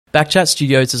Backchat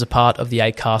Studios is a part of the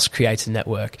Acast Creator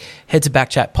Network. Head to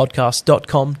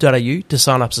backchatpodcast.com.au to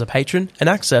sign up as a patron and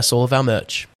access all of our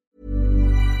merch.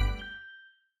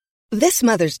 This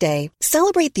Mother's Day,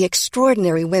 celebrate the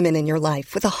extraordinary women in your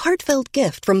life with a heartfelt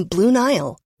gift from Blue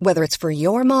Nile. Whether it's for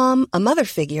your mom, a mother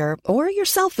figure, or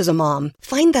yourself as a mom,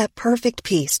 find that perfect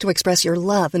piece to express your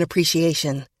love and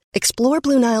appreciation. Explore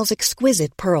Blue Nile's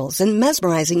exquisite pearls and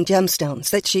mesmerizing gemstones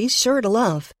that she's sure to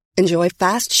love. Enjoy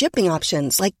fast shipping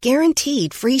options like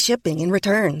guaranteed free shipping and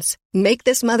returns. Make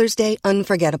this Mother's Day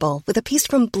unforgettable with a piece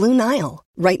from Blue Nile.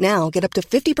 Right now, get up to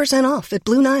 50% off at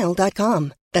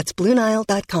BlueNile.com. That's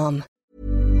BlueNile.com.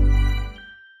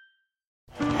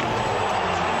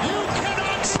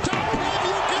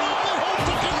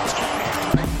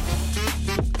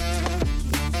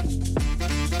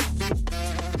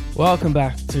 Welcome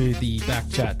back to the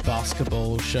Backchat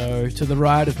Basketball Show. To the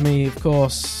right of me, of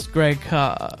course, Greg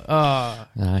Carr.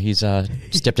 He's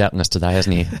stepped out on us today,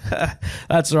 hasn't he?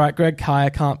 That's right. Greg Kaya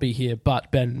can't be here,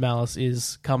 but Ben Malice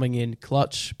is coming in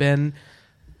clutch. Ben,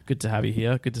 good to have you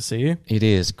here. Good to see you. It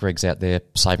is. Greg's out there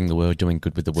saving the world, doing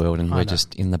good with the world, and we're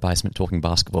just in the basement talking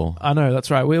basketball. I know,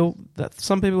 that's right.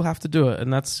 Some people have to do it,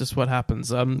 and that's just what happens.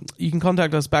 You can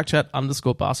contact us,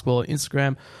 backchat_basketball on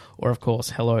Instagram, or, of course,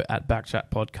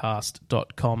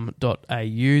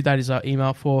 hello@backchatpodcast.com.au. That is our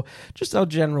email for just our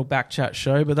general Backchat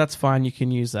show, but that's fine. You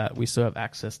can use that. We still have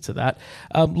access to that.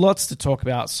 Lots to talk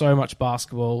about, so much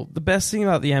basketball. The best thing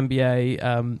about the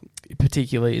NBA,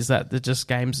 particularly, is that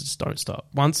games just don't stop.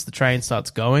 Once the train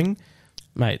starts going,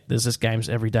 mate, there's just games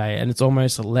every day, and it's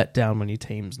almost a letdown when your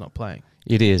team's not playing.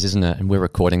 It is, isn't it? And we're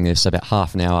recording this about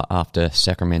half an hour after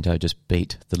Sacramento just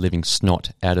beat the living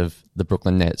snot out of the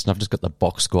Brooklyn Nets. And I've just got the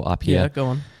box score up here. Yeah, go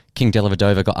on. King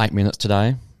Dellavedova got 8 minutes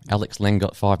today. Alex Len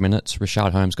got 5 minutes.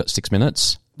 Rashad Holmes got 6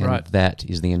 minutes. And right. That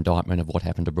is the indictment of what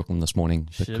happened to Brooklyn this morning,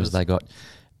 because they got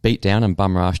beat down and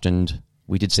bum rushed, and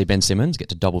we did see Ben Simmons get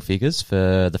to double figures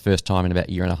for the first time in about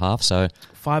a year and a half. So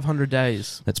 500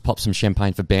 days. Let's pop some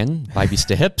champagne for Ben. Baby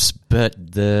steps. But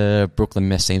the Brooklyn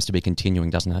mess seems to be continuing,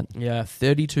 doesn't it? Yeah,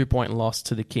 32-point loss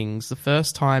to the Kings. The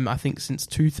first time, I think, since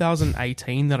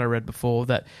 2018 that I read before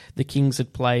that the Kings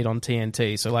had played on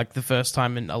TNT. So, like, the first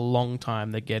time in a long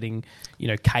time they're getting,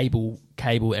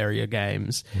 cable area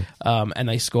games. And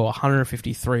they score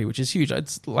 153, which is huge.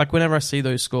 It's like whenever I see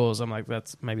those scores, I'm like,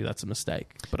 that's a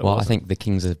mistake. But I think the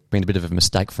Kings have been a bit of a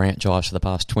mistake franchise for the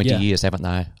past 20 years, haven't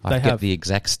they? I forget the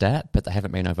exact stat, but they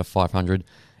haven't been over 500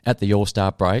 at the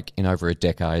All-Star break in over a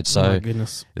decade. So oh my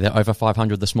goodness. They're over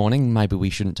 500 this morning. Maybe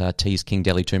we shouldn't tease King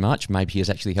Delly too much. Maybe he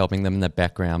is actually helping them in the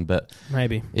background, but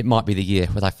maybe it might be the year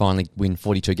where they finally win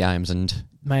 42 games, and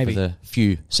maybe for the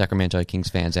few Sacramento Kings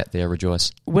fans out there,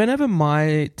 rejoice. Whenever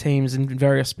my teams in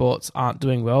various sports aren't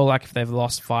doing well, like if they've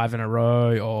lost 5 in a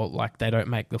row or like they don't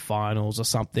make the finals or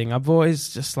something, I've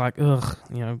always just like,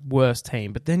 worst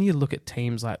team. But then you look at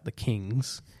teams like the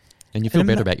Kings, and you feel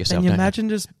better about yourself. And you imagine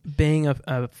just being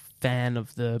a fan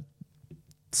of the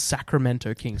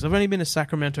Sacramento Kings. I've only been to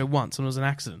Sacramento once, and it was an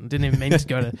accident. Didn't even mean to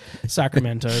go to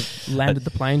Sacramento. Landed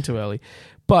the plane too early.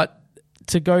 But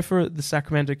to go for the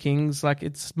Sacramento Kings, like,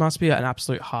 it must be an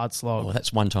absolute hard slog. Well,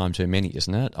 that's one time too many,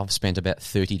 isn't it? I've spent about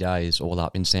 30 days all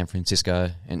up in San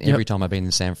Francisco, and every time I've been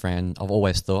in San Fran, I've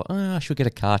always thought, I should get a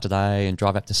car today and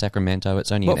drive up to Sacramento.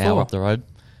 It's only an hour up the road.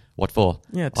 What for?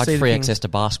 Yeah, I had free access to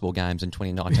basketball games in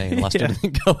 2019 and I still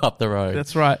didn't go up the road.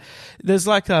 That's right. There's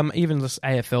like even just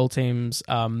AFL teams,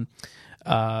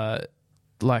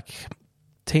 like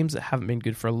teams that haven't been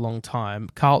good for a long time.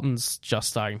 Carlton's just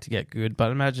starting to get good,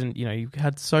 but imagine, you've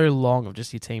had so long of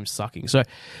just your team sucking. So,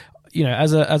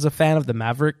 as a fan of the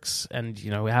Mavericks, and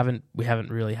we haven't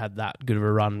really had that good of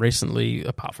a run recently,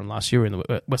 apart from last year in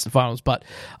the Western Finals. But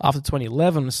after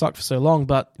 2011, it sucked for so long.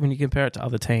 But when you compare it to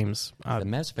other teams, the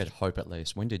Mavs have had hope at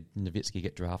least. When did Nowitzki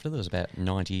get drafted? It was about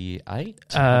 98.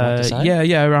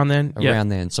 Yeah, around then. Around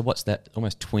then. So what's that?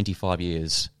 Almost 25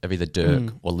 years of either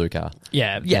Dirk or Luka.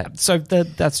 Yeah. So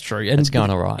that's true. And it's going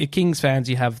all right. Kings fans,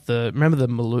 you have remember the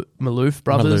Maloof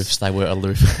brothers? Maloofs, they were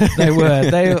aloof. They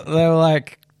were. They were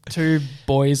like two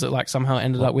boys that like somehow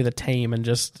ended up with a team and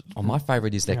just... my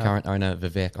favourite is their current owner,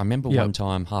 Vivek. I remember one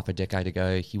time, half a decade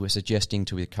ago, he was suggesting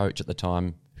to his coach at the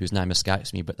time, whose name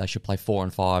escapes me, but they should play 4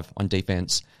 and 5 on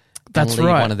defence. That's and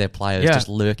leave right. one of their players just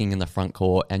lurking in the front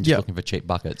court and just looking for cheap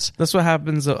buckets. That's what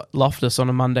happens at Loftus on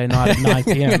a Monday night at 9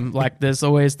 p.m. Like, there's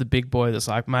always the big boy that's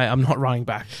like, mate, I'm not running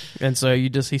back. And so he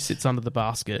sits under the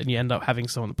basket and you end up having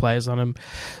someone that plays on him.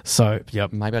 So,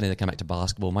 yep. Maybe I need to come back to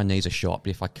basketball. My knees are shot, but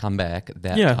if I come back,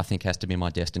 that I think has to be my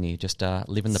destiny. Just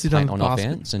live in the paint on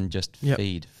offense and just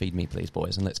feed me, please,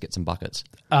 boys, and let's get some buckets.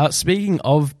 Speaking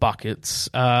of buckets,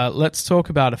 let's talk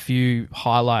about a few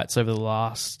highlights over the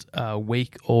last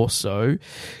week or so. Not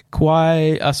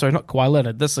Kawhi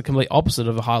Leonard. That's the complete opposite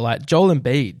of a highlight. Joel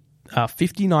Embiid,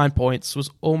 59 points,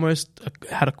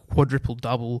 had a quadruple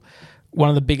double. One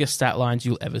of the biggest stat lines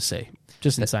you'll ever see.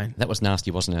 Just insane. That was nasty,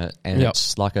 wasn't it? And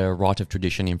it's like a rite of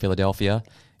tradition in Philadelphia.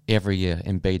 Every year,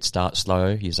 Embiid starts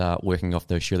slow. He's working off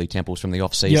those Shirley Temples from the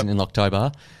off-season in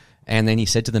October. And then he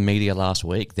said to the media last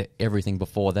week that everything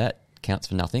before that counts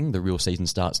for nothing. The real season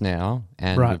starts now.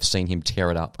 And we've seen him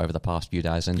tear it up over the past few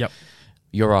days. And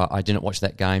you're right, I didn't watch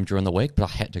that game during the week, but I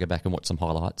had to go back and watch some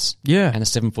highlights. Yeah. And a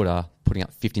 7-footer putting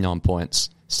up 59 points,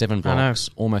 7 blocks,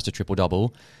 almost a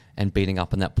triple-double, and beating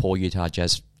up on that poor Utah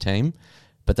Jazz team.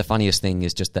 But the funniest thing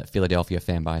is just that Philadelphia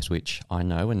fan base, which I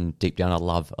know and deep down I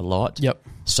love a lot. Yep.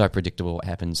 So predictable what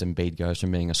happens. Embiid goes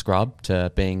from being a scrub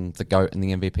to being the GOAT and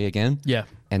the MVP again. Yeah.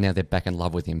 And now they're back in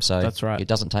love with him. So that's right. It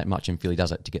doesn't take much in Philly,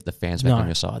 does it, to get the fans back on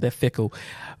your side? They're fickle.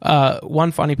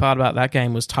 One funny part about that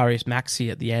game was Tyrese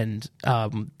Maxey at the end.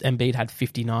 Embiid had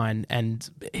 59 and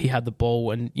he had the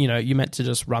ball, and you meant to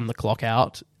just run the clock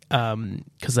out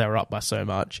because they were up by so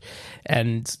much.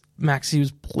 And Maxey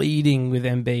was pleading with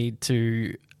Embiid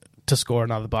to score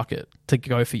another bucket, to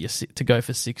go for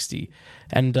 60.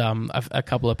 And a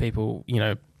couple of people,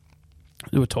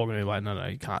 who were talking to me like,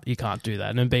 no, you can't do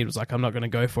that. And Embiid was like, I'm not going to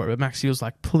go for it. But Maxey was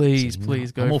like, please go for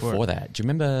it. I'm all for that. Do you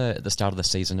remember at the start of the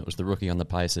season, it was the rookie on the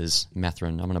Pacers,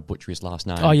 Mathurin. I'm going to butcher his last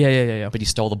name. Oh, yeah. But he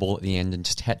stole the ball at the end and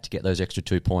just had to get those extra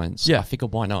 2 points. Yeah. I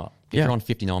figured, why not? If you're on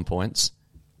 59 points,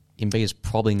 Embiid is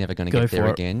probably never going to get there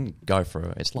again. Go for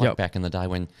it. It's like back in the day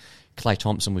when Klay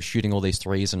Thompson was shooting all these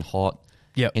threes and hot.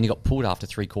 Yep. And he got pulled after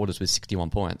 3 quarters with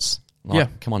 61 points.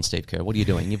 Come on, Steve Kerr, what are you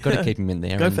doing? You've got to keep him in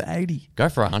there. Go for 80. Go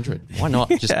for 100. Why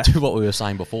not? Just do what we were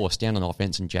saying before. Stand on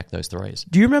offense and jack those threes.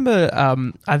 Do you remember,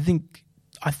 I think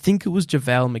it was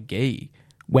JaVale McGee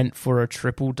went for a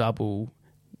triple-double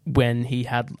when he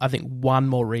had, I think, one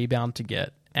more rebound to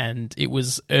get. And it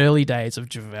was early days of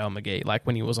JaVale McGee, like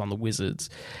when he was on the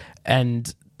Wizards.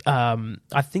 And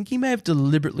I think he may have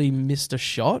deliberately missed a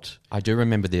shot. I do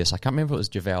remember this. I can't remember if it was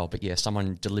JaVale, but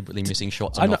someone deliberately missing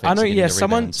shots on offense. I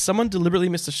know, someone deliberately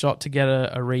missed a shot to get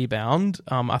a rebound.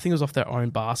 I think it was off their own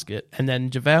basket. And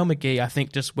then JaVale McGee, I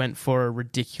think, just went for a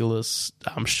ridiculous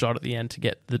shot at the end to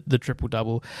get the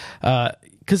triple-double.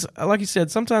 Because, like you said,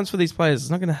 sometimes for these players,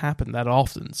 it's not going to happen that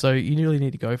often. So you really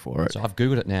need to go for it. So I've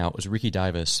Googled it now. It was Ricky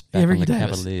Davis back on the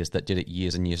Cavaliers that did it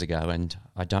years and years ago. And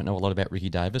I don't know a lot about Ricky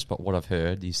Davis, but what I've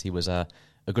heard is he was a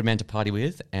good man to party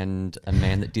with and a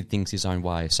man that did things his own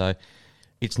way. So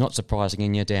it's not surprising.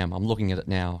 And I'm looking at it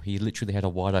now. He literally had a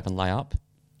wide-open layup.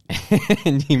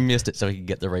 And he missed it so he could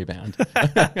get the rebound.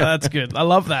 That's good. I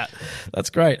love that. That's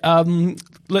great.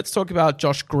 Let's talk about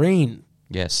Josh Green.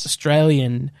 Yes.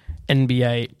 Australian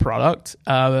NBA product.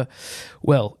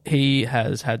 Well, he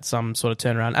has had some sort of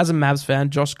turnaround. As a Mavs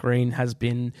fan, Josh Green has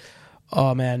been,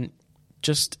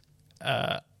 just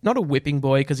not a whipping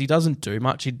boy because he doesn't do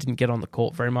much. He didn't get on the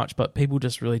court very much, but people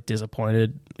just really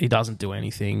disappointed. He doesn't do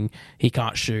anything. He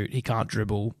can't shoot. He can't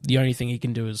dribble. The only thing he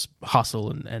can do is hustle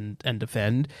and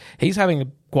defend. He's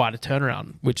having quite a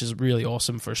turnaround, which is really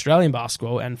awesome for Australian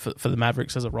basketball and for the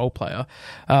Mavericks as a role player.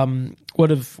 What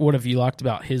have you liked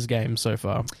about his game so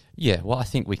far? Yeah, well, I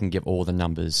think we can give all the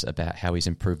numbers about how he's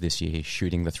improved this year. He's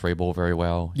shooting the 3-ball very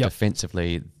well. Yep.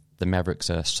 Defensively, the Mavericks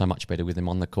are so much better with him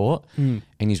on the court. And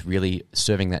he's really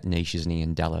serving that niche, isn't he,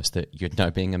 in Dallas, that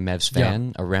being a Mavs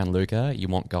fan around Luka, you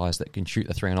want guys that can shoot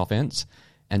the 3 on offense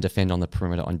and defend on the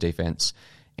perimeter on defense.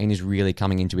 And he's really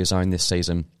coming into his own this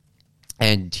season.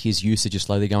 And his usage is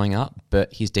slowly going up,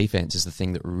 but his defense is the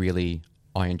thing that really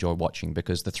I enjoy watching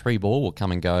because the 3-ball will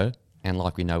come and go. And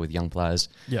like we know with young players,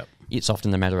 it's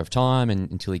often a matter of time and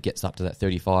until he gets up to that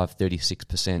 35,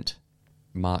 36%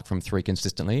 mark from 3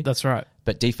 consistently. That's right.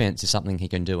 But defense is something he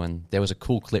can do. And there was a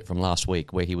cool clip from last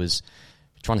week where he was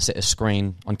trying to set a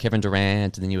screen on Kevin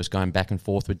Durant and then he was going back and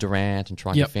forth with Durant and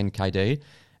trying to defend KD.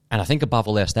 And I think above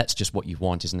all else, that's just what you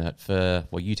want, isn't it?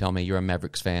 You tell me you're a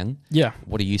Mavericks fan. Yeah.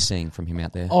 What are you seeing from him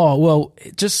out there? Oh, well,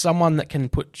 just someone that can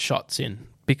put shots in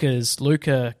because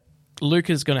Luka's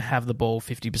going to have the ball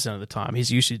 50% of the time.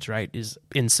 His usage rate is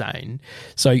insane.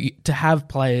 So to have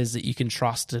players that you can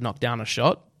trust to knock down a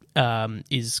shot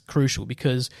is crucial,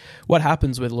 because what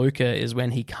happens with Luka is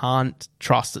when he can't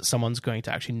trust that someone's going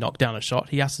to actually knock down a shot,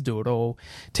 he has to do it all.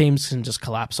 Teams can just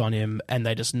collapse on him, and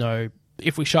they just know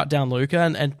if we shut down Luka,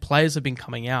 and players have been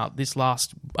coming out this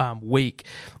last week.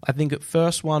 I think the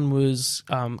first one was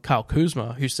Kyle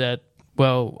Kuzma, who said,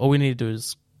 well, all we need to do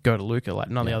is go to Luka. Like,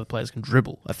 none of the other players can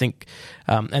dribble, I think.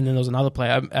 And then there was another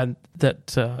player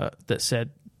that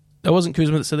said, it wasn't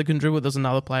Kuzma that said they couldn't dribble. There's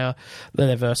another player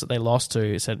that they lost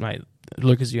to said, mate,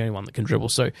 Luka's the only one that can dribble.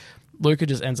 So Luka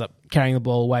just ends up carrying the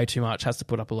ball way too much, has to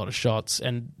put up a lot of shots,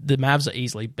 and the Mavs are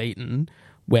easily beaten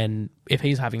if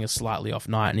he's having a slightly off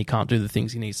night and he can't do the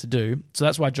things he needs to do. So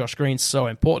that's why Josh Green's so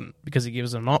important, because he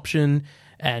gives them an option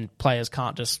and players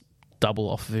can't just double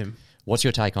off of him. What's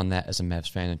your take on that as a Mavs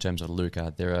fan in terms of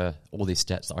Luka? There are all these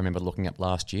stats that I remember looking up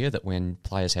last year that when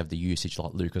players have the usage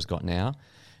like Luka's got now,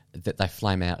 that they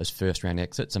flame out as first-round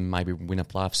exits and maybe win a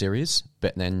playoff series,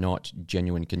 but they're not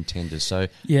genuine contenders. So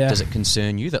does it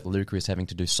concern you that Luka is having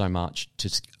to do so much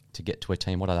to get to a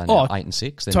team, what are they now,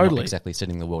 8-6? They're totally. Not exactly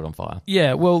setting the world on fire.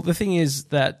 Yeah, well, the thing is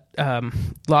that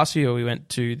last year we went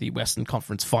to the Western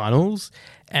Conference Finals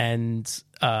and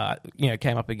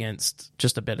came up against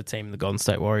just a better team, the Golden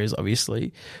State Warriors,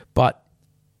 obviously. But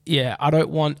yeah,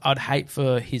 I'd hate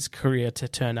for his career to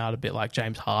turn out a bit like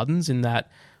James Harden's, in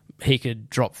that he could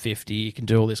drop 50, he can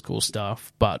do all this cool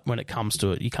stuff, but when it comes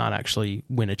to it, you can't actually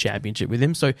win a championship with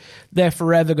him. So they're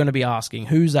forever going to be asking,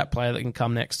 who's that player that can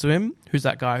come next to him? Who's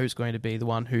that guy who's going to be the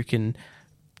one who can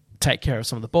take care of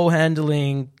some of the ball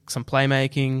handling, some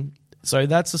playmaking? So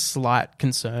that's a slight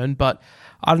concern, but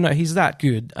I don't know, he's that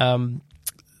good. I'd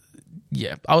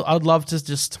love to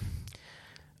just...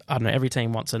 I don't know, every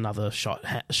team wants another shot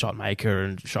maker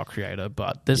and shot creator,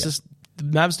 but the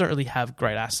Mavs don't really have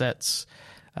great assets.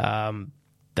 They've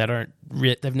never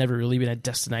really been a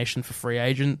destination for free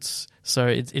agents, so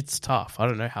it's tough. I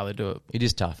don't know how they do it. It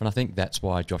is tough, and I think that's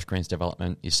why Josh Green's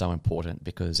development is so important,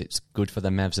 because it's good for the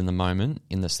Mavs in the moment,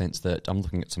 in the sense that I'm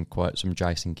looking at some quotes from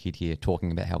Jason Kidd here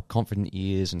talking about how confident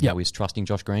he is and how he's trusting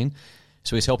Josh Green.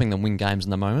 So he's helping them win games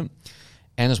in the moment.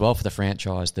 And as well for the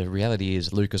franchise, the reality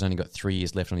is Luka's only got 3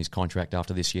 years left on his contract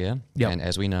after this year. Yep. And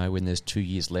as we know, when there's 2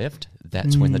 years left,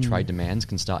 that's when the trade demands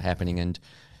can start happening. And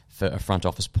for a front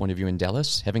office point of view in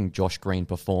Dallas, having Josh Green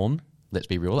perform, let's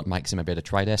be real, it makes him a better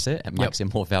trade asset. It makes him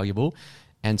more valuable.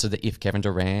 And so that if Kevin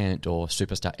Durant or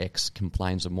Superstar X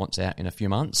complains and wants out in a few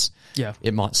months,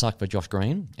 it might suck for Josh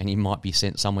Green and he might be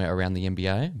sent somewhere around the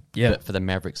NBA. But for the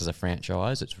Mavericks as a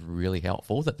franchise, it's really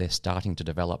helpful that they're starting to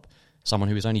develop someone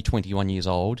who is only 21 years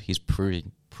old. He's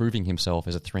proving himself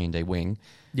as a 3-and-D wing.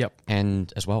 Yep.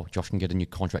 And as well, Josh can get a new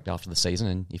contract after the season,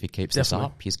 and if he keeps this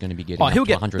up, he's going to be getting up to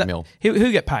 100 mil.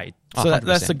 He'll get paid. So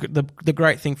that's the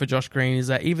great thing for Josh Green, is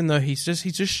that even though he's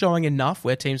just showing enough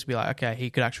where teams will be like, okay,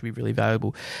 he could actually be really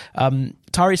valuable.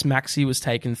 Tyrese Maxey was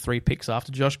taken 3 picks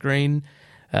after Josh Green.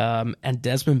 And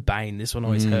Desmond Bane, this one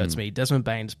always hurts me. Desmond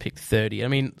Bane's picked 30. I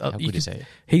mean, how good is he?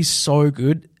 He's so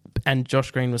good. And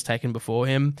Josh Green was taken before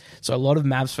him. So a lot of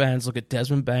Mavs fans look at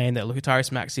Desmond Bane, they look at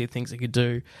Tyrese Maxey, things he could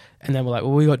do, and then we're like,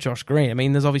 well, we got Josh Green. I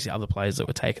mean, there's obviously other players that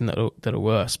were taken that are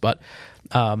worse, but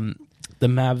the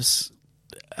Mavs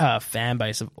fan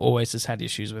base have always just had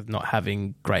issues with not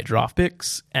having great draft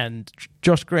picks, and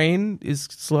Josh Green is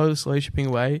slowly chipping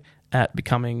away at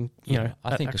becoming,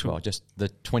 I think as well, just the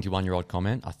 21-year-old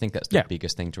comment, I think that's the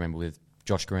biggest thing to remember with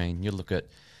Josh Green. You look at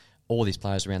all these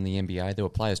players around the NBA, there were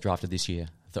players drafted this year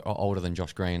that are older than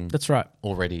Josh Green. That's right.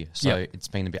 Already. So it's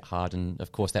been a bit hard. And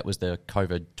of course, that was the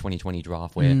COVID 2020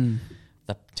 draft where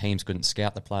the teams couldn't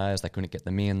scout the players. They couldn't get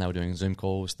them in. They were doing Zoom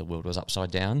calls. The world was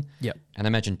upside down. Yep. And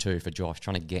imagine too, for Josh,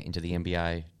 trying to get into the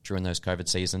NBA during those COVID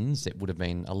seasons, it would have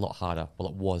been a lot harder. Well,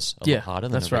 it was a lot harder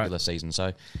than a regular season.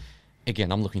 So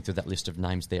again, I'm looking through that list of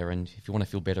names there, and if you want to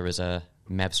feel better as a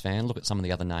Mavs fan, look at some of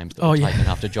the other names that were taken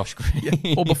after Josh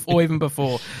Green. or even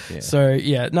before. So,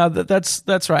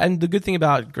 that's right. And the good thing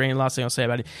about Green, last thing I'll say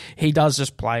about him, he does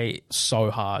just play so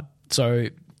hard. So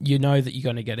you know that you're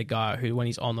going to get a guy who, when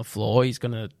he's on the floor, he's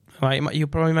going to... he'll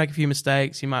probably make a few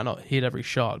mistakes. He might not hit every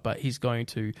shot, but he's going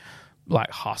to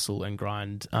hustle and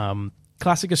grind.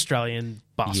 Classic Australian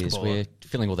basketball. Yes, we're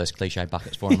filling all those cliche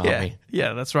buckets for him, aren't we?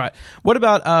 Yeah, that's right. What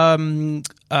about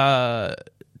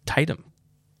Tatum?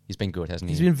 He's been good, hasn't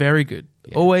he? He's been very good.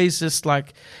 Yeah. Always just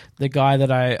like the guy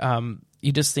that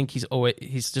you just think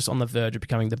he's just on the verge of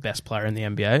becoming the best player in the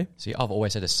NBA. See, I've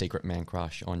always had a secret man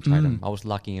crush on Tatum. I was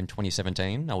lucky in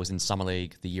 2017. I was in Summer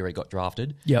League the year he got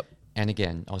drafted. Yep. And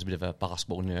again, I was a bit of a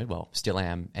basketball nerd. Well, still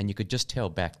am. And you could just tell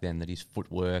back then that his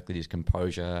footwork, that his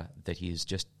composure, that his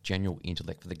just general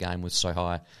intellect for the game was so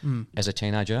high as a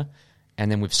teenager. And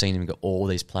then we've seen him get all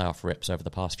these playoff reps over the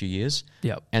past few years.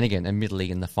 Yep. And again, admittedly,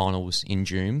 in the finals in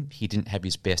June, he didn't have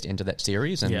his best end of that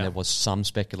series, and there was some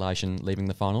speculation leaving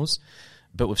the finals.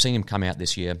 But we've seen him come out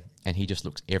this year, and he just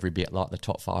looks every bit like the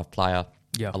top 5 player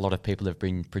a lot of people have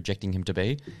been projecting him to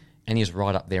be. And he's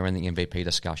right up there in the MVP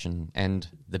discussion. And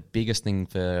the biggest thing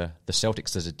for the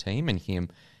Celtics as a team and him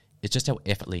is just how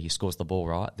effortlessly he scores the ball,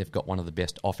 right? They've got one of the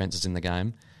best offenses in the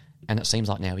game. And it seems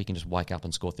like now he can just wake up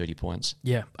and score 30 points.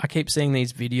 Yeah, I keep seeing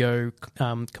these video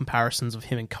comparisons of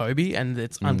him and Kobe, and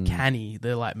it's uncanny.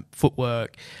 They're like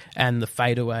footwork and the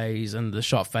fadeaways and the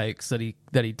shot fakes that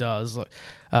he does.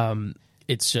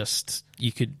 It's just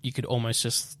you could almost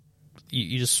just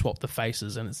you just swap the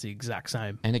faces and it's the exact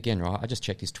same. And again, right, I just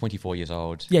checked, he's 24 years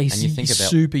old. Yeah, and you think he's about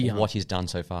super young. What he's done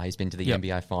so far. He's been to the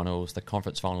NBA Finals, the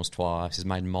Conference Finals twice. He's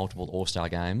made multiple All-Star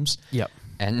games. Yep.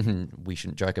 And we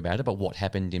shouldn't joke about it, but what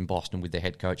happened in Boston with their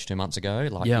head coach 2 months ago,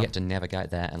 he had to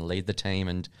navigate that and lead the team,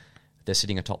 and they're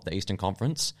sitting atop the Eastern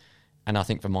Conference. And I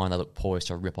think for mine, they look poised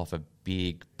to rip off a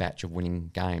big batch of winning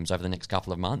games over the next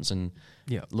couple of months and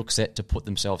look set to put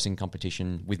themselves in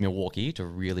competition with Milwaukee to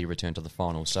really return to the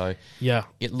finals. So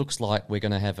it looks like we're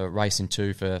going to have a race in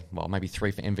 2 for, well, maybe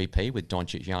 3 for MVP with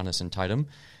Doncic, Giannis and Tatum.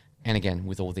 And again,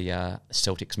 with all the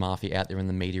Celtics mafia out there in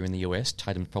the media in the US,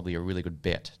 Tatum's probably a really good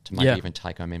bet to maybe even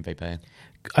take home MVP.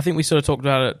 I think we sort of talked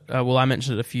about it. I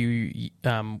mentioned it a few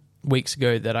weeks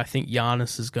ago that I think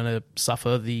Giannis is going to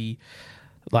suffer the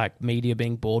media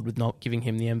being bored with not giving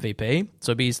him the MVP.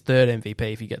 So it'll be his 3rd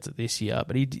MVP if he gets it this year.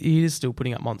 But he is still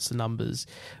putting up monster numbers.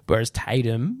 Whereas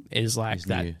Tatum is like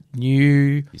that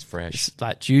new. He's fresh.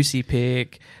 That juicy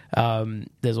pick.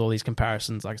 There's all these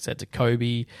comparisons, like I said, to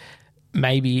Kobe.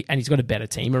 Maybe, and he's got a better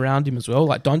team around him as well.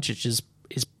 Like Doncic is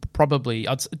probably,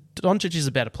 Doncic is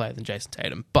a better player than Jason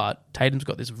Tatum, but Tatum's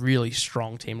got this really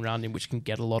strong team around him which can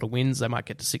get a lot of wins. They might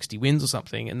get to 60 wins or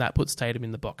something, and that puts Tatum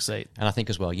in the box seat. And I think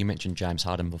as well, you mentioned James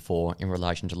Harden before in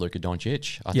relation to Luka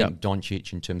Doncic. I think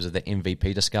Doncic, in terms of the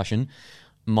MVP discussion,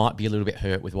 might be a little bit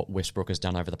hurt with what Westbrook has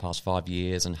done over the past 5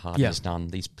 years and Harden has done.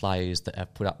 These players that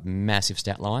have put up massive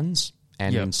stat lines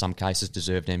and in some cases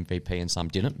deserved MVP and some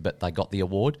didn't, but they got the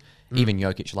award. Even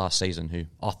Jokic last season, who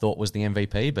I thought was the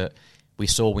MVP, but we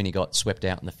saw when he got swept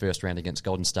out in the first round against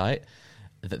Golden State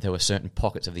that there were certain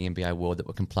pockets of the NBA world that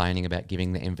were complaining about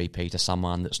giving the MVP to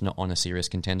someone that's not on a serious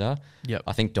contender.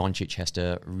 I think Doncic has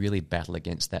to really battle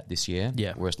against that this year.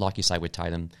 Whereas, like you say with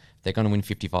Tatum, they're going to win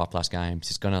 55-plus games.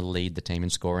 He's going to lead the team in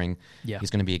scoring. He's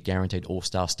going to be a guaranteed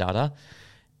all-star starter.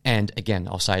 And again,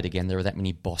 I'll say it again, there are that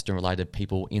many Boston-related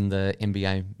people in the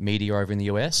NBA media over in the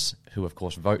US who, of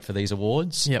course, vote for these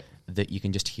awards, that you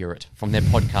can just hear it from their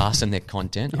podcasts and their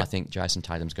content. I think Jason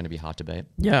Tatum's going to be hard to beat.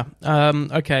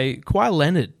 Okay, Kawhi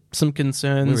Leonard, some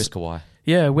concerns. Where is Kawhi?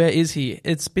 Yeah, where is he?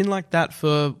 It's been like that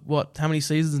for, how many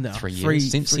seasons now? 3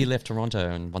 years. Since he left Toronto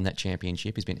and won that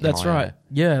championship, he's been That's MIA. right.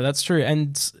 Yeah, that's true.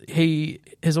 And he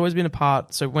has always been a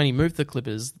part, so when he moved to the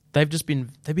Clippers, they've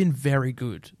been very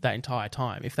good that entire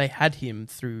time. If they had him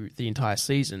through the entire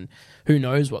season, who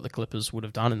knows what the Clippers would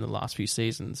have done in the last few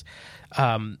seasons.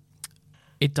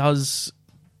 It does...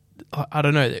 I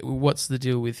don't know. What's the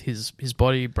deal with his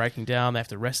body breaking down? They have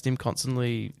to rest him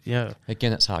constantly. Yeah.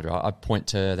 Again, it's hard, right? I point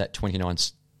to that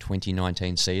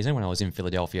 2019 season when I was in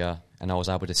Philadelphia and I was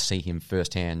able to see him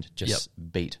firsthand just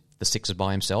beat the Sixers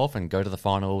by himself and go to the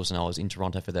finals, and I was in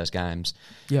Toronto for those games.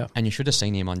 Yeah. And you should have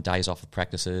seen him on days off of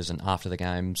practices and after the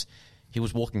games. He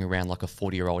was walking around like a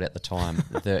 40-year-old at the time,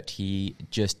 that he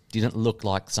just didn't look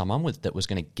like someone that was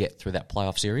going to get through that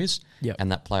playoff series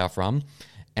and that playoff run.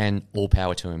 And all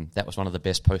power to him. That was one of the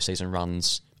best postseason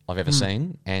runs I've ever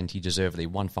seen, and he deservedly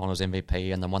won Finals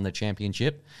MVP and then won the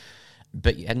championship.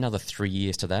 But you add another 3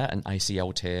 years to that, an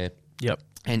ACL tear,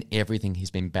 and everything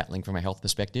he's been battling from a health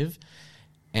perspective.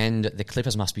 And the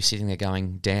Clippers must be sitting there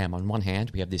going, damn, on one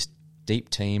hand, we have this deep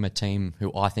team, a team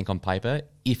who I think on paper,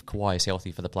 if Kawhi is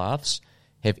healthy for the playoffs,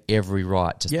 have every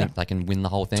right to think they can win the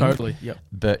whole thing. Totally,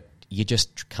 But you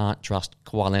just can't trust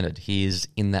Kawhi Leonard. He is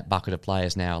in that bucket of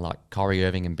players now, like Kyrie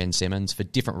Irving and Ben Simmons, for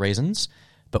different reasons.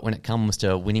 But when it comes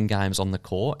to winning games on the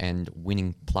court and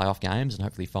winning playoff games and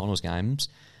hopefully finals games,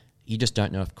 you just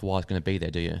don't know if Kawhi's going to be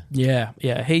there, do you? Yeah.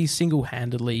 He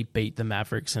single-handedly beat the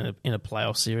Mavericks in a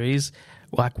playoff series.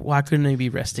 Like, why couldn't he be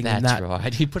resting in that? That's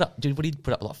right. He put up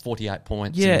like 48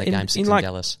 points in the game 6 in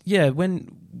Dallas. Yeah,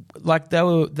 when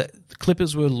the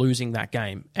Clippers were losing that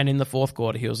game, and in the fourth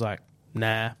quarter he was like,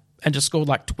 nah, and just scored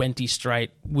like 20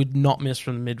 straight, would not miss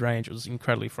from the mid-range. It was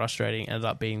incredibly frustrating. Ended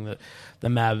up being the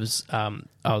Mavs.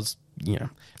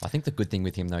 I think the good thing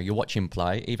with him, though, you watch him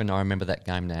play, even though I remember that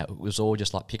game now, it was all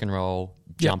just like pick and roll,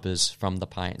 jumpers from the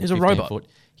paint. He's a robot.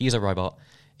 He is a robot.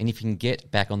 And if he can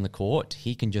get back on the court,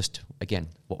 he can just, again,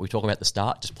 what we talk about at the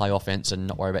start, just play offense and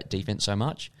not worry about defense so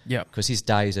much. Yeah. Because his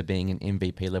days of being an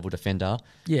MVP-level defender,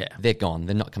 they're gone.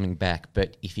 They're not coming back.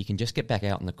 But if he can just get back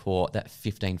out on the court, that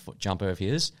 15-foot jumper of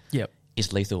his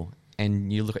is lethal.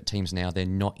 And you look at teams now, they're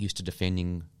not used to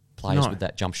defending players with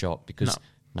that jump shot because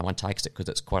no one takes it because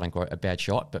it's quote-unquote a bad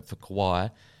shot. But for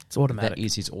Kawhi, it's automatic. That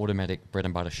is his automatic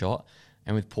bread-and-butter shot.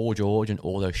 And with Paul George and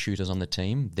all those shooters on the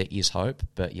team, there is hope.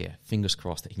 But yeah, fingers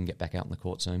crossed that he can get back out on the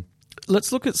court soon.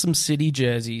 Let's look at some City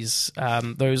jerseys.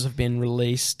 Those have been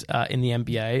released in the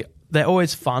NBA. They're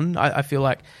always fun. I feel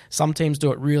like some teams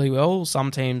do it really well. Some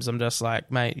teams, I'm just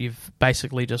like, mate, you've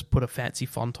basically just put a fancy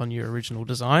font on your original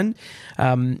design.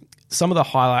 Some of the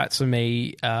highlights for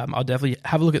me, I'll definitely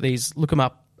have a look at these. Look them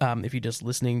up if you're just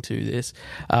listening to this.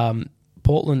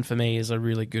 Portland, for me, is a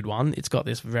really good one. It's got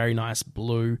this very nice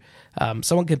blue.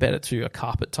 Someone compared it to a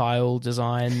carpet tile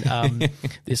design.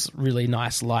 This really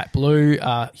nice light blue.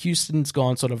 Houston's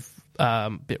gone sort of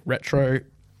bit retro.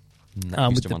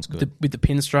 With the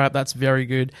pinstripe. That's very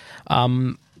good.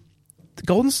 The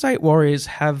Golden State Warriors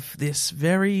have this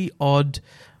very odd...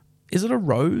 Is it a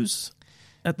rose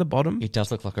at the bottom? It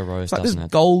does look like a rose, it's like doesn't this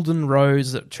it? Golden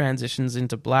rose that transitions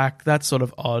into black. That's sort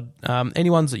of odd. Any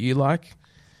ones that you like?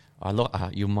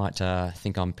 You might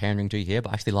think I'm pandering to you here,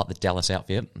 but I actually like the Dallas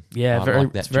outfit. Yeah,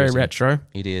 it's very retro.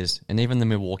 It is. And even the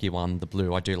Milwaukee one, the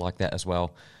blue, I do like that as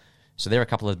well. So there are a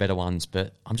couple of better ones,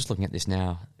 but I'm just looking at this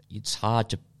now. It's hard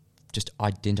to just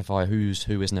identify who's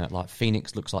who, isn't it? Like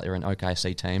Phoenix looks like they're an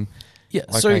OKC team. Yeah,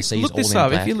 OKC's so look this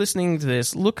up. If you're listening to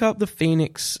this, look up the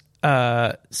Phoenix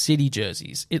City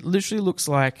jerseys. It literally looks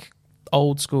like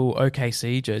old school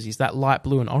OKC jerseys, that light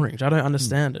blue and orange. I don't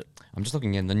understand it. I'm just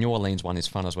looking in. The New Orleans one is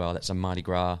fun as well. That's a Mardi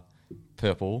Gras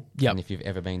purple. Yep. And if you've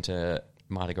ever been to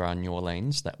Mardi Gras in New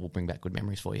Orleans, that will bring back good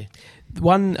memories for you. The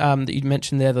one that you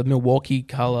mentioned there, the Milwaukee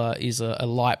colour, is a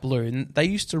light blue. And they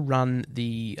used to run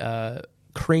the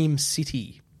Cream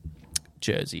City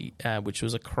jersey, which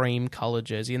was a cream colour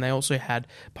jersey. And they also had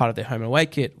part of their home and away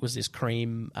kit was this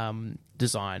cream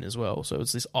design as well. So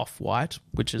it's this off-white,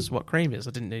 which is what cream is.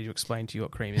 I didn't need to explain to you what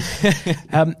cream is.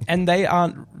 And they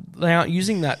aren't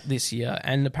using that this year.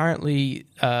 And apparently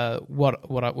what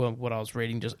I was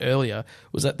reading just earlier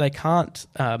was that they can't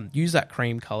use that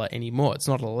cream colour anymore. It's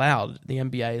not allowed. The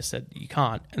NBA has said you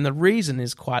can't. And the reason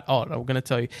is quite odd. I'm going to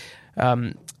tell you.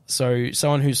 So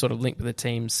someone who sort of linked with the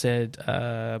team said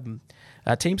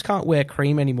teams can't wear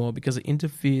cream anymore because it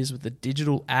interferes with the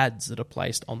digital ads that are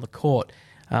placed on the court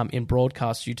in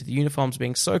broadcast due to the uniforms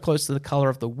being so close to the colour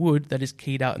of the wood that is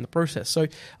keyed out in the process. So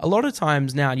a lot of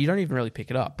times now, you don't even really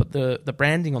pick it up, but the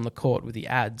branding on the court with the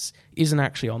ads isn't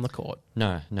actually on the court.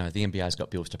 No, the NBA's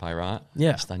got bills to pay, right?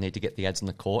 Yeah. So they need to get the ads on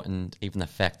the court, and even the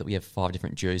fact that we have 5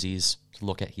 different jerseys to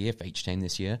look at here for each team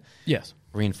this year. Yes.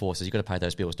 Reinforces you've got to pay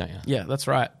those bills, don't you? Yeah, that's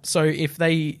right. So if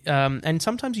they and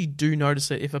sometimes you do notice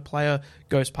it if a player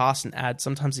goes past an ad,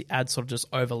 sometimes the ad sort of just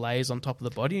overlays on top of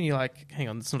the body and you're like, hang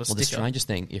on, it's not a sticker. Well, the strangest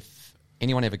thing, if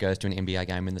anyone ever goes to an NBA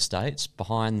game in the States,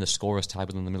 behind the scorer's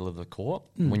table in the middle of the court,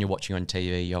 when you're watching on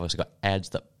TV, you obviously got ads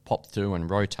that pop through and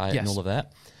rotate and all of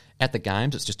that. At the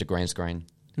games, it's just a green screen.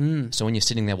 So when you're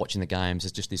sitting there watching the games,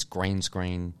 it's just this green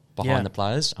screen behind the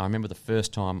players. I remember the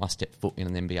first time I stepped foot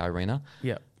in an NBA arena.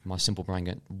 Yeah. My simple brain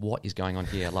going, what is going on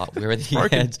here? Like, where are the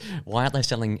ads? Why aren't they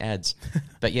selling ads?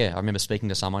 But yeah, I remember speaking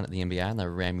to someone at the NBA and they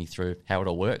ran me through how it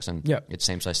all works. And it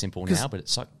seems so simple now, but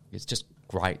it's just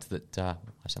great that I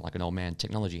sound like an old man.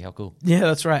 Technology, how cool. Yeah,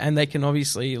 that's right. And they can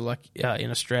obviously, like in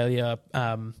Australia,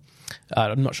 I'm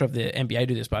not sure if the NBA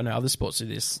do this, but I know other sports do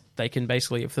this. They can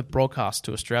basically, if they broadcast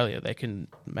to Australia, they can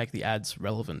make the ads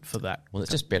relevant for that. Well,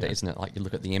 it's just better, isn't it? Like you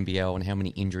look at the NBL and how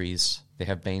many injuries there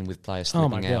have been with players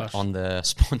slipping out on the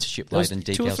sponsorship load and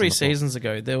decals. 2 or 3 seasons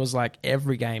ago, there was like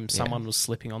every game someone was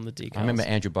slipping on the decals. I remember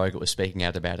Andrew Bogut was speaking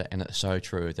out about it, and it's so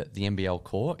true that the NBL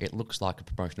court, it looks like a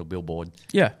promotional billboard.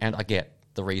 Yeah. And I get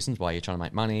the reasons why you're trying to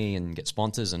make money and get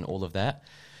sponsors and all of that.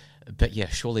 But yeah,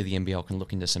 surely the NBL can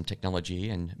look into some technology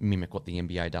and mimic what the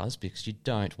NBA does, because you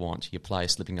don't want your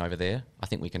players slipping over there. I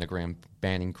think we can agree on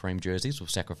banning cream jerseys. We'll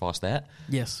sacrifice that.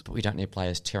 Yes. But we don't need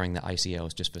players tearing the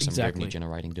ACLs just for some revenue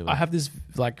generating do it. I have this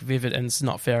like vivid, and it's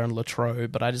not fair on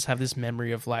Latrobe, but I just have this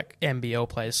memory of like NBL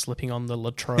players slipping on the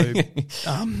Latrobe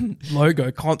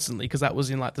logo constantly, because that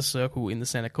was in like the circle in the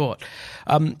center court.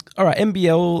 All right,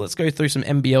 NBL, let's go through some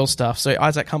NBL stuff. So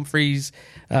Isaac Humphries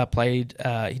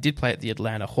he did play at the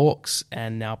Atlanta Hawks. Hawks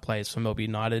and now plays for Melbourne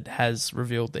United, has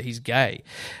revealed that he's gay,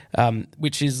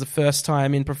 which is the first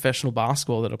time in professional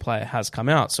basketball that a player has come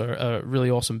out. So a really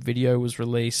awesome video was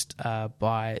released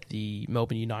by the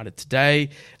Melbourne United today,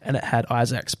 and it had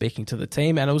Isaac speaking to the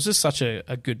team, and it was just such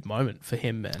a good moment for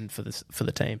him and for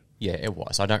the team. Yeah, it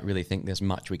was. I don't really think there's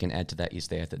much we can add to that, is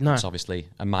there? No. It's obviously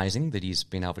amazing that he's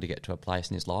been able to get to a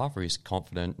place in his life where he's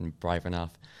confident and brave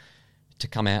enough to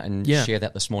come out and share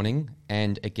that this morning.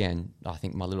 And again, I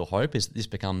think my little hope is that this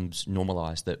becomes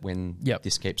normalised, that when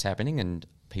this keeps happening and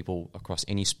people across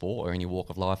any sport or any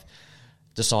walk of life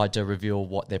decide to reveal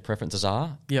what their preferences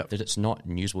are, that it's not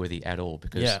newsworthy at all,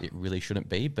 because it really shouldn't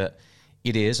be. But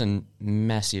it is, and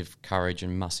massive courage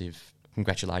and massive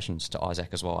congratulations to Isaac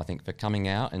as well, I think, for coming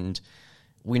out. And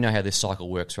we know how this cycle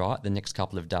works, right? The next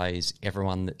couple of days,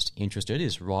 everyone that's interested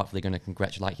is rightfully going to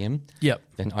congratulate him.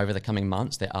 Then over the coming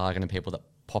months, there are going to be people that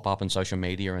pop up on social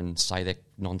media and say their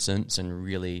nonsense and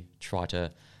really try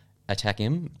to attack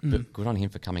him. But good on him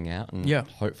for coming out, and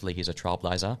hopefully he's a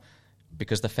trailblazer,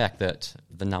 because the fact that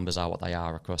the numbers are what they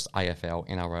are across AFL,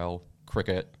 NRL,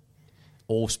 cricket,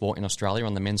 all sport in Australia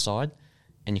on the men's side,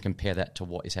 and you compare that to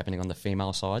what is happening on the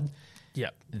female side,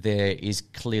 there is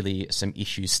clearly some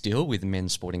issues still with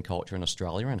men's sporting culture in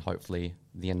Australia, and hopefully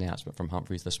the announcement from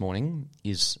Humphreys this morning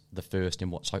is the first in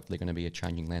what's hopefully going to be a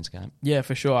changing landscape. Yeah,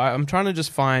 for sure. I'm trying to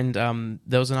just find,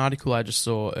 there was an article I just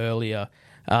saw earlier,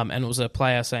 and it was a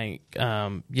player saying,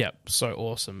 so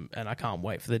awesome, and I can't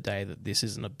wait for the day that this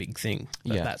isn't a big thing,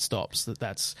 that stops,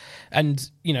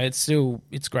 and you know,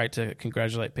 it's great to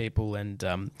congratulate people and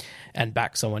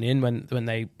back someone in when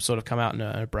they sort of come out and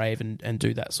are brave and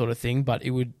do that sort of thing. But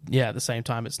it would, at the same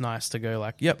time, it's nice to go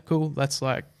like, cool, that's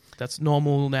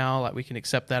normal now, like we can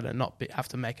accept that and not have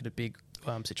to make it a big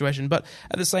situation. But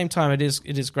at the same time, it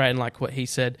is great, and like what he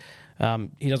said,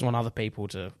 he doesn't want other people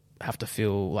to have to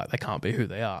feel like they can't be who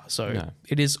they are. So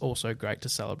it is also great to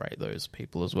celebrate those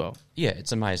people as well. Yeah,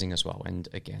 it's amazing as well. And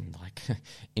again, like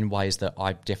in ways that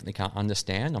I definitely can't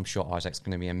understand, I'm sure Isaac's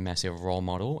going to be a massive role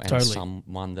model and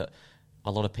someone that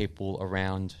a lot of people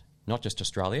around, not just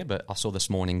Australia, but I saw this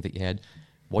morning that you had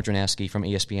Wojnarowski from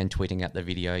ESPN tweeting out the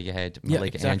video. You had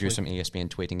Malika Andrews from ESPN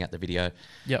tweeting out the video.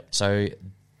 So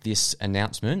this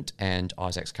announcement and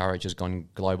Isaac's courage has gone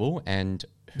global, and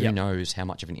who knows how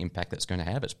much of an impact that's going to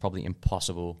have. It's probably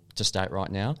impossible to state right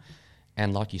now.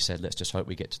 And like you said, let's just hope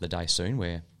we get to the day soon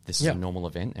where this is a normal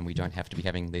event and we don't have to be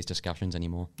having these discussions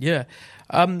anymore.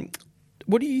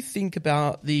 What do you think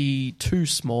about the too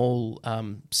small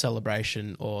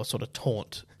celebration or sort of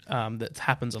taunt that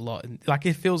happens a lot? Like,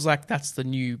 it feels like that's the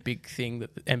new big thing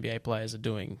that the NBA players are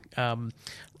doing.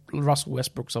 Russell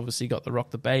Westbrook's obviously got the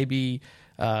rock the baby.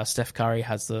 Steph Curry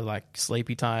has the like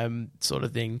sleepy time sort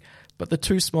of thing. But the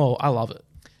too small, I love it.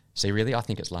 See, really, I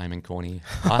think it's lame and corny.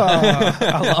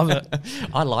 I love it.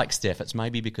 I like Steph. It's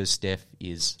maybe because Steph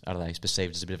is, I don't know, he's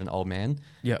perceived as a bit of an old man.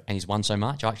 And he's won so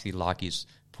much. I actually like his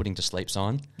putting to sleep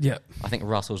sign. I think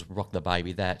Russell's rock the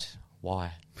baby.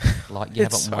 Why? Like, you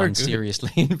haven't won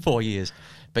seriously in 4 years.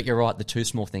 But you're right, the too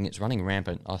small thing, it's running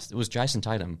rampant. It was Jason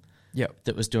Tatum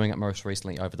that was doing it most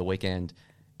recently over the weekend.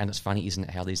 And it's funny, isn't it,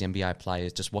 how these NBA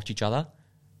players just watch each other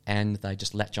and they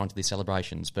just latch onto these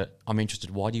celebrations. But I'm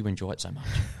interested, why do you enjoy it so much?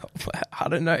 I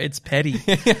don't know, it's petty.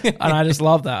 And I just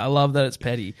love that. I love that it's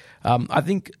petty. I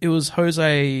think it was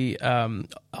Jose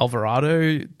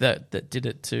Alvarado that did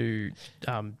it to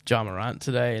Ja Morant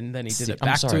today, and then he did it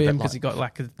back to him because he got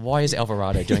like why is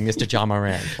Alvarado doing this to Ja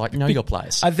Morant? Like, know your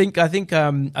place. I think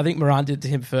Morant did it to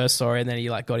him first, and then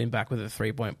he like got him back with a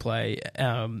 3-point play.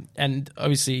 And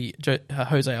obviously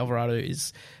Jose Alvarado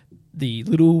is the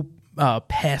little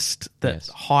pest that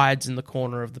hides in the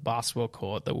corner of the basketball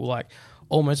court that will like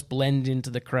almost blend into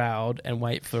the crowd and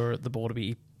wait for the ball to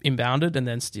be inbounded and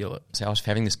then steal it. So I was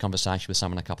having this conversation with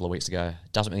someone a couple of weeks ago.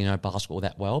 Doesn't really know basketball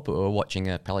that well, but we were watching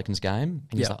a Pelicans game,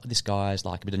 and he's like, this guy's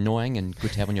like a bit annoying and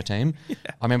good to have on your team.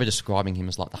 I remember describing him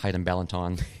as like the Hayden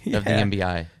Ballantyne of the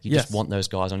NBA. You just want those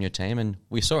guys on your team, and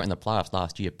we saw it in the playoffs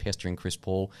last year, pestering Chris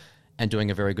Paul and doing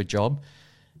a very good job.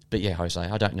 But yeah, Jose,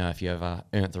 I don't know if you ever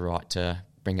earned the right to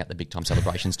bring out the big time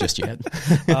celebrations just yet.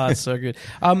 It's so good.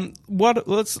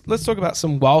 Let's talk about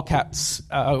some Wildcats.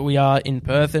 We are in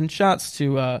Perth, and shouts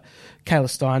to Kayla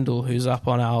Steindl, who's up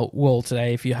on our wall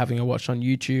today. If you're having a watch on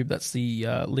YouTube, that's the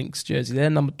Lynx jersey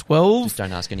there, number 12. Just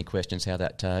don't ask any questions how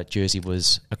that jersey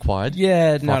was acquired.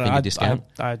 Discount.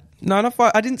 I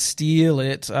didn't steal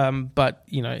it, but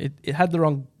you know, it had the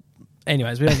wrong.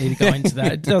 Anyways, we don't need to go into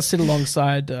that. It does sit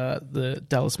alongside the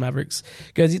Dallas Mavericks.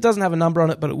 Because it doesn't have a number on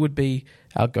it, but it would be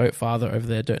our goat father over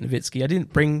there, Dirk Nowitzki. I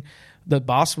didn't bring the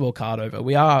basketball card over.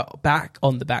 We are back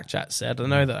on the back chat set. I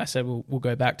know that I said we'll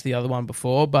go back to the other one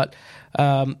before, but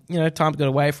time's got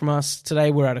away from us. Today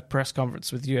we're at a press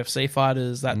conference with UFC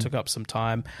fighters. That took up some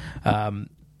time,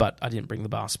 but I didn't bring the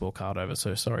basketball card over,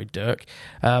 so sorry, Dirk.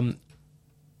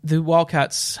 The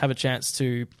Wildcats have a chance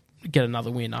to get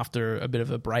another win after a bit of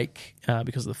a break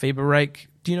because of the FIBA break.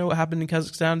 Do you know what happened in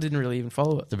Kazakhstan? Didn't really even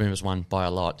follow it. The Boomers won by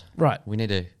a lot. Right. We need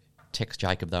to text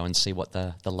Jacob, though, and see what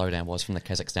the lowdown was from the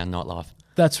Kazakhstan nightlife.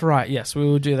 That's right. Yes, we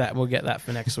will do that. We'll get that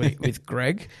for next week with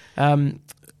Greg.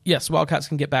 Yes, Wildcats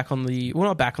can get back on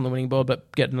not back on the winning board,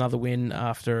 but get another win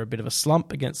after a bit of a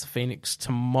slump against the Phoenix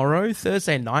tomorrow,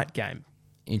 Thursday night game.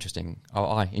 Interesting.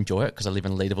 I enjoy it because I live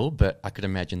in Leederville, but I could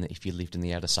imagine that if you lived in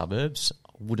the outer suburbs,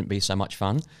 it wouldn't be so much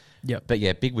fun. Yep. But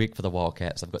yeah, big week for the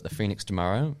Wildcats. They've got the Phoenix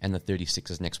tomorrow and the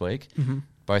 36ers next week,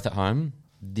 both at home.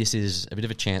 This is a bit of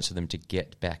a chance for them to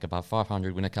get back above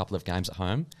 500, win a couple of games at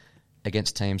home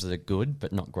against teams that are good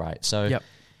but not great. So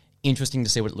interesting to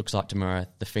see what it looks like tomorrow.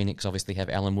 The Phoenix obviously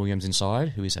have Alan Williams inside,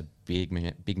 who is a big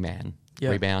man.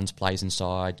 Yep. Rebounds, plays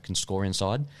inside, can score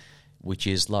inside, which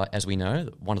is, like, as we know,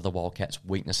 one of the Wildcats'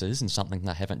 weaknesses and something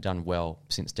they haven't done well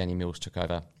since Danny Mills took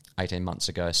over 18 months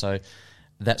ago. So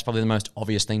that's probably the most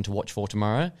obvious thing to watch for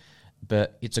tomorrow.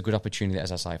 But it's a good opportunity,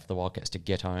 as I say, for the Wildcats to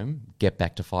get home, get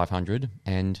back to 500,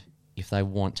 and if they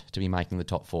want to be making the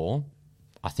top four,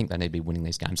 I think they need to be winning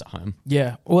these games at home.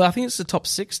 Yeah. Well, I think it's the top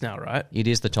six now, right? It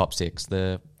is the top six.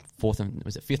 The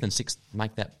fifth and sixth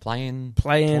make that play-in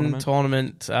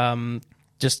tournament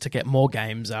just to get more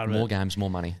games out of it. More games, more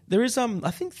money. There is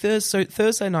I think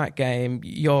Thursday night game.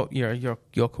 You're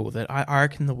cool with it. I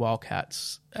reckon the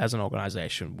Wildcats as an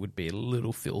organisation would be a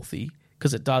little filthy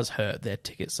because it does hurt their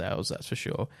ticket sales. That's for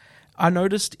sure. I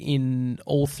noticed in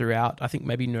all throughout, I think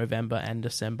maybe November and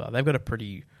December, they've got a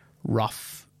pretty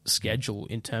rough schedule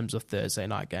in terms of Thursday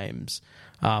night games.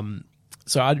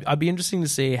 So I'd be interesting to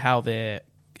see how their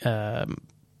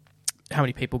how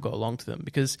many people go along to them,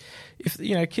 because if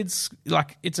kids,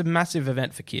 like, it's a massive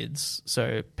event for kids,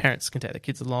 so parents can take their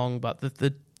kids along, but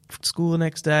the school the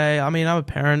next day. I mean, I'm a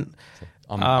parent.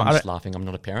 I'm just laughing. I'm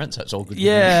not a parent, so it's all good.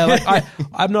 Yeah, like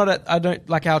I'm not. I don't,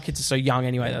 like, our kids are so young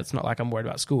anyway. That's not like I'm worried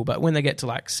about school. But when they get to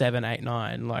like 7, 8,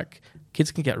 9, like,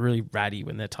 kids can get really ratty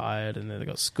when they're tired and then they've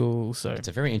got school. So it's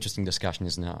a very interesting discussion,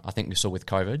 isn't it? I think we saw with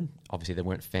COVID, obviously there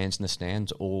weren't fans in the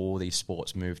stands. All these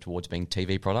sports moved towards being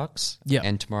TV products. Yeah.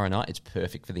 And tomorrow night it's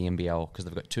perfect for the NBL because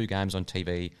they've got 2 games on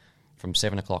TV from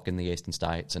 7 o'clock in the Eastern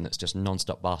States, and it's just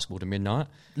non-stop basketball to midnight.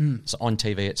 So on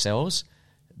TV it sells.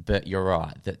 But you're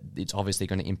right, that it's obviously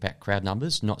going to impact crowd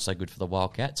numbers. Not so good for the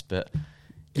Wildcats, but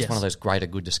it's one of those greater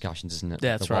good discussions, isn't it?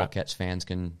 That's the right. Wildcats fans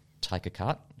can take a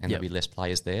cut, and there'll be less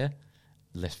players there,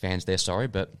 less fans there,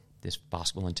 but there's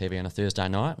basketball on TV on a Thursday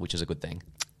night, which is a good thing.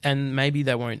 And maybe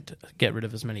they won't get rid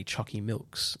of as many chalky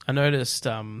milks. I noticed,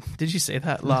 did you see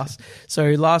that last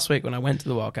week when I went to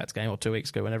the Wildcats game, or 2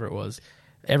 weeks ago, whenever it was,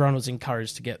 everyone was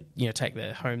encouraged to get, take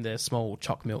their small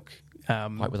choc milk.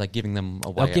 Were they giving them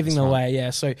away? They're giving them away,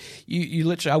 yeah. So you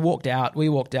literally, we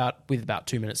walked out with about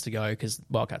 2 minutes to go because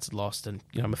Wildcats had lost, and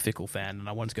I'm a fickle fan and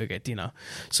I wanted to go get dinner.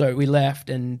 So we left,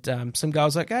 and some guy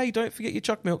was like, "Hey, don't forget your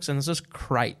choc milks," and there's just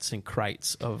crates and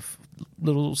crates of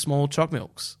little small choc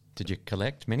milks. Did you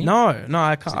collect many? No,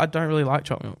 I can't. I don't really like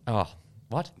choc milk. Oh.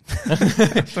 What?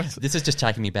 This is just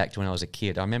taking me back to when I was a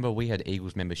kid. I remember we had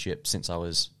Eagles membership since I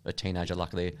was a teenager,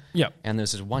 luckily. Yeah. And there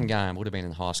was this one game, would have been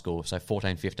in high school, so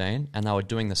 14, 15, and they were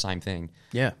doing the same thing.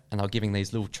 Yeah. And they were giving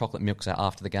these little chocolate milks out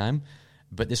after the game.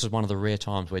 But this was one of the rare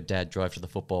times where Dad drove to the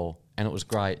football, and it was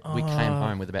great. We came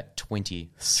home with about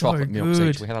 20 chocolate milks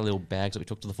each. We had our little bags that we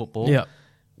took to the football. Yeah.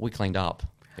 We cleaned up.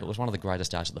 It was one of the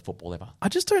greatest days of the football ever. I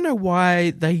just don't know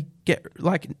why they get,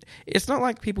 like, it's not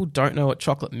like people don't know what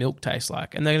chocolate milk tastes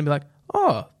like, and they're going to be like,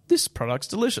 oh, this product's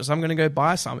delicious, I'm going to go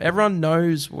buy some. Everyone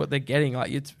knows what they're getting.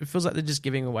 Like, it feels like they're just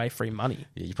giving away free money.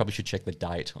 Yeah, you probably should check the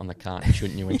date on the carton,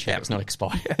 shouldn't you, and check it's not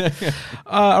expired.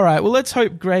 All right, well, let's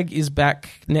hope Greg is back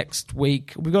next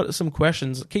week. We've got some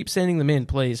questions. Keep sending them in,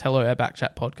 please.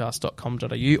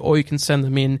 hello@backchatpodcast.com.au, or you can send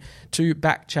them in to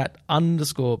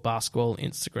backchat_basketball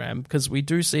Instagram, because we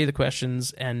do see the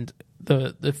questions, and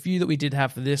the few that we did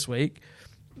have for this week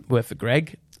were for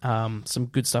Greg. Some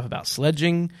good stuff about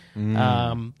sledging.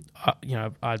 I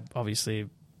obviously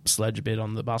sledge a bit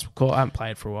on the basketball court. I haven't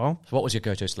played for a while. So what was your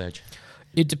go-to sledge?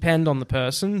 It depends on the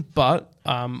person, but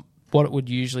what would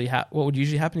usually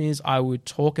happen is I would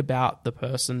talk about the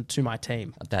person to my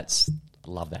team.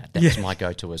 Love that. That's my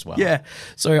go-to as well. Yeah.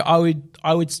 So I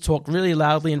would talk really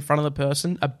loudly in front of the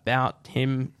person about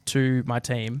him to my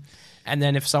team, and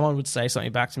then if someone would say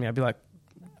something back to me, I'd be like,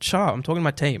 "Shut up, I'm talking to my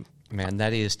team." Man,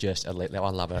 that is just elite. I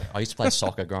love it. I used to play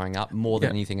soccer growing up more than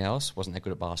anything else. Wasn't that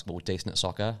good at basketball, decent at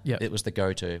soccer. Yep. It was the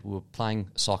go-to. We were playing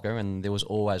soccer and there was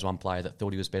always one player that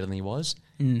thought he was better than he was.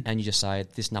 And you just say,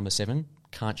 this number 7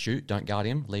 can't shoot, don't guard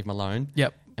him, leave him alone.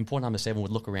 Yep. And poor number 7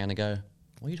 would look around and go,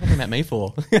 what are you talking about me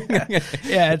for?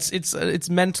 Yeah, it's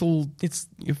mental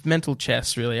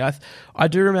chess, really. I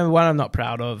do remember one I'm not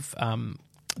proud of.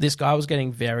 This guy was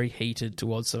getting very heated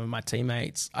towards some of my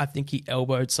teammates. I think he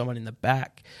elbowed someone in the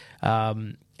back.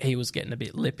 He was getting a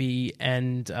bit lippy,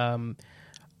 and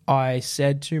I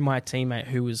said to my teammate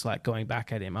who was like going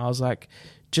back at him, I was like,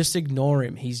 just ignore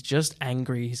him. He's just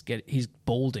angry. He's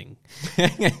balding,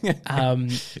 and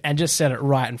just said it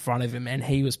right in front of him, and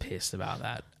he was pissed about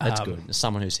that. That's good. As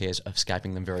someone whose hair's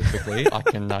escaping them very quickly, I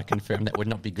can confirm that would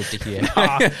not be good to hear.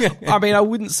 I mean, I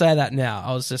wouldn't say that now.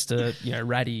 I was just a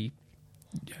ratty.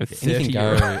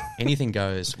 Anything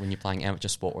goes when you're playing amateur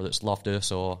sport, whether it's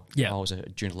Loftus or I was a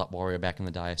junior luck warrior back in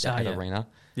the day, so at Arena.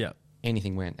 Yeah.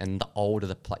 Anything went. And the older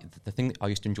the thing that I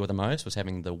used to enjoy the most was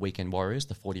having the weekend warriors,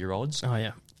 the 40-year-olds. Oh,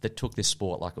 yeah. That took this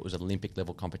sport like it was an Olympic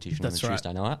level competition on a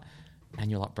Tuesday night. And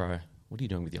you're like, bro, what are you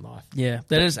doing with your life? Yeah,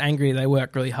 they're just angry. They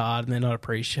work really hard and they're not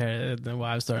appreciated. Their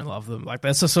wives don't love them. Like,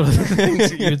 that's the sort of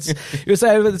things you would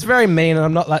say. But it's very mean, and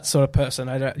I'm not that sort of person.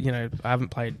 I don't, I haven't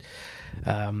played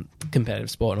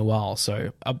competitive sport in a while,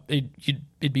 so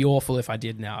it'd be awful if I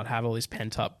did now. I'd have all this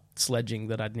pent up sledging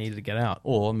that I'd needed to get out.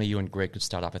 Or me, you and Greg could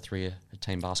start up a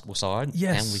 3-team basketball side,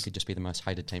 and we could just be the most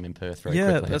hated team in Perth very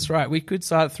quickly. Yeah, that's right. We could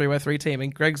start a 3x3 team,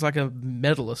 and Greg's like a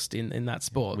medalist in that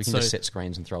sport. We can just set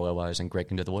screens and throw elbows, and Greg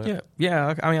can do the work.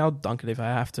 Yeah. I mean, I'll dunk it if I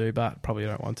have to, but probably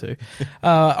don't want to.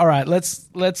 All right, let's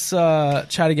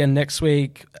chat again next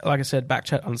week. Like I said,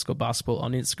 backchat_basketball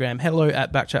on Instagram.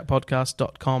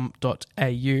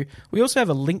 hello@backchatpodcast.com.au. We also have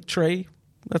a link tree.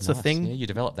 That's nice. A thing. Yeah, you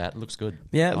developed that. It looks good.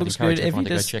 Yeah, it looks good. If you're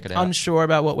just unsure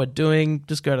about what we're doing,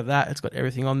 just go to that. It's got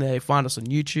everything on there. Find us on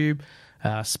YouTube,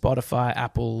 Spotify,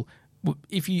 Apple.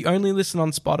 If you only listen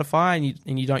on Spotify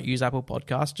and you don't use Apple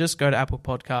Podcasts, just go to Apple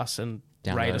Podcasts and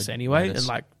rate us anyway and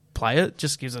play it.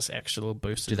 Just gives us extra little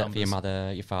boost. Do that for your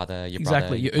mother, your father, your brother.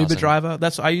 Exactly, your Uber driver.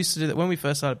 That's what I used to do that when we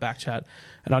first started Backchat,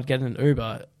 and I'd get in an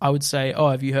Uber. I would say, "Oh,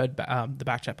 have you heard the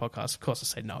Backchat podcast?" Of course, I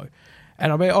say no. And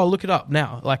I'll be, oh, look it up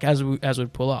now, like as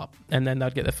we'd pull up. And then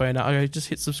they'd get their phone out. I go, just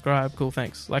hit subscribe. Cool,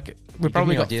 thanks. Like, we've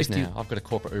probably got ideas 50... now. I've got a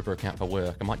corporate Uber account for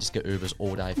work. I might just get Ubers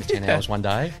all day for 10 hours one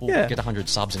day. We'll get 100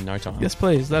 subs in no time. Yes,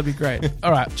 please. That'd be great.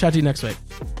 All right, chat to you next week.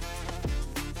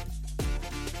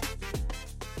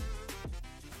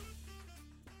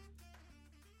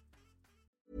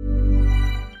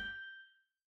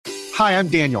 Hi, I'm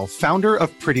Daniel, founder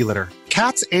of Pretty Litter.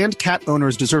 Cats and cat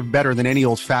owners deserve better than any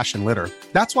old-fashioned litter.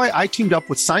 That's why I teamed up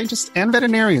with scientists and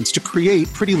veterinarians to create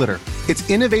Pretty Litter. Its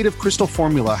innovative crystal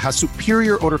formula has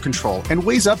superior odor control and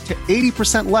weighs up to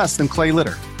 80% less than clay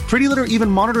litter. Pretty Litter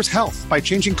even monitors health by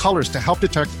changing colors to help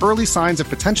detect early signs of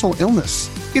potential illness.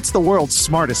 It's the world's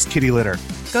smartest kitty litter.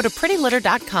 Go to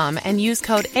prettylitter.com and use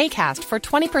code ACAST for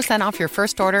 20% off your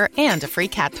first order and a free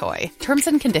cat toy. Terms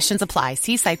and conditions apply.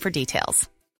 See site for details.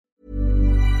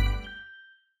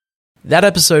 That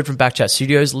episode from Backchat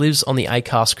Studios lives on the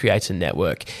Acast Creator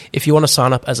Network. If you want to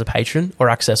sign up as a patron or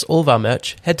access all of our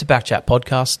merch, head to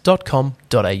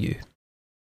backchatpodcast.com.au.